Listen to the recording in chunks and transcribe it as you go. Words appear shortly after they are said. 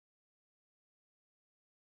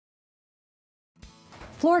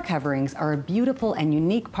Floor coverings are a beautiful and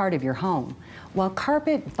unique part of your home. While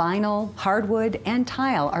carpet, vinyl, hardwood, and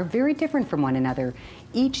tile are very different from one another,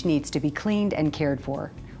 each needs to be cleaned and cared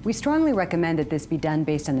for. We strongly recommend that this be done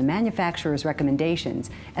based on the manufacturer's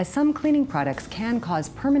recommendations, as some cleaning products can cause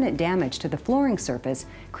permanent damage to the flooring surface,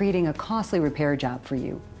 creating a costly repair job for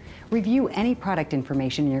you. Review any product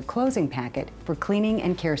information in your closing packet for cleaning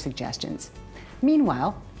and care suggestions.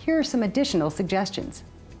 Meanwhile, here are some additional suggestions.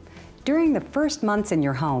 During the first months in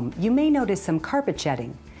your home, you may notice some carpet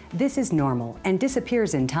shedding. This is normal and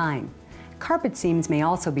disappears in time. Carpet seams may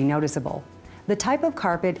also be noticeable. The type of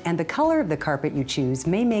carpet and the color of the carpet you choose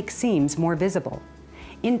may make seams more visible.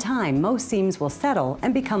 In time, most seams will settle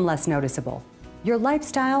and become less noticeable. Your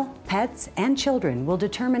lifestyle, pets, and children will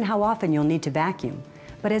determine how often you'll need to vacuum,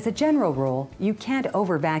 but as a general rule, you can't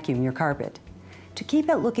over-vacuum your carpet. To keep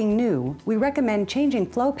it looking new, we recommend changing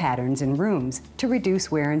flow patterns in rooms to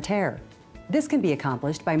reduce wear and tear. This can be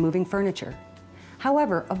accomplished by moving furniture.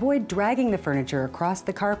 However, avoid dragging the furniture across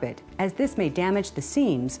the carpet, as this may damage the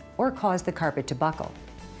seams or cause the carpet to buckle.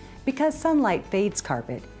 Because sunlight fades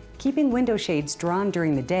carpet, keeping window shades drawn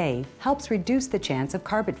during the day helps reduce the chance of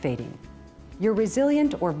carpet fading. Your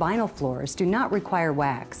resilient or vinyl floors do not require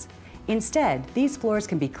wax. Instead, these floors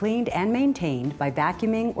can be cleaned and maintained by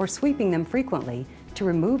vacuuming or sweeping them frequently to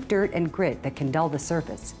remove dirt and grit that can dull the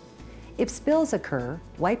surface. If spills occur,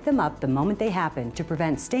 wipe them up the moment they happen to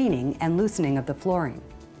prevent staining and loosening of the flooring.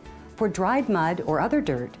 For dried mud or other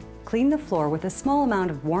dirt, clean the floor with a small amount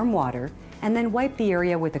of warm water and then wipe the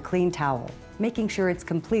area with a clean towel, making sure it's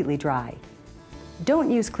completely dry. Don't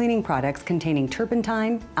use cleaning products containing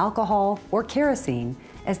turpentine, alcohol, or kerosene,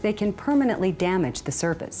 as they can permanently damage the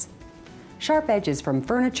surface. Sharp edges from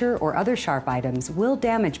furniture or other sharp items will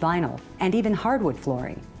damage vinyl and even hardwood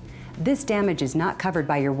flooring. This damage is not covered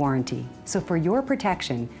by your warranty, so for your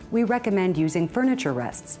protection, we recommend using furniture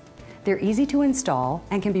rests. They're easy to install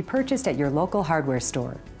and can be purchased at your local hardware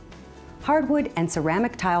store. Hardwood and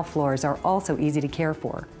ceramic tile floors are also easy to care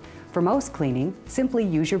for. For most cleaning, simply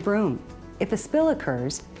use your broom. If a spill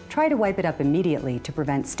occurs, try to wipe it up immediately to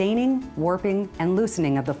prevent staining, warping, and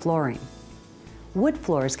loosening of the flooring. Wood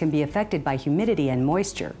floors can be affected by humidity and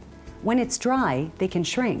moisture. When it's dry, they can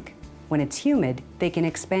shrink. When it's humid, they can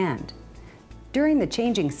expand. During the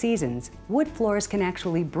changing seasons, wood floors can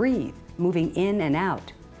actually breathe, moving in and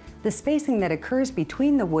out. The spacing that occurs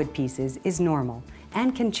between the wood pieces is normal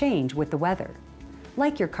and can change with the weather.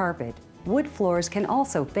 Like your carpet, wood floors can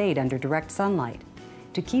also fade under direct sunlight.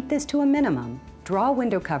 To keep this to a minimum, draw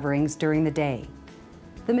window coverings during the day.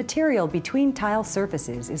 The material between tile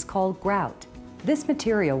surfaces is called grout. This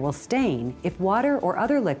material will stain if water or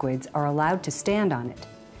other liquids are allowed to stand on it.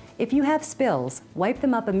 If you have spills, wipe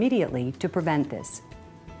them up immediately to prevent this.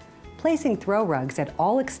 Placing throw rugs at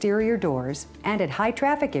all exterior doors and at high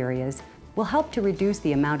traffic areas will help to reduce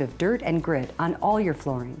the amount of dirt and grit on all your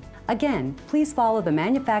flooring. Again, please follow the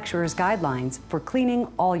manufacturer's guidelines for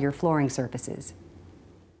cleaning all your flooring surfaces.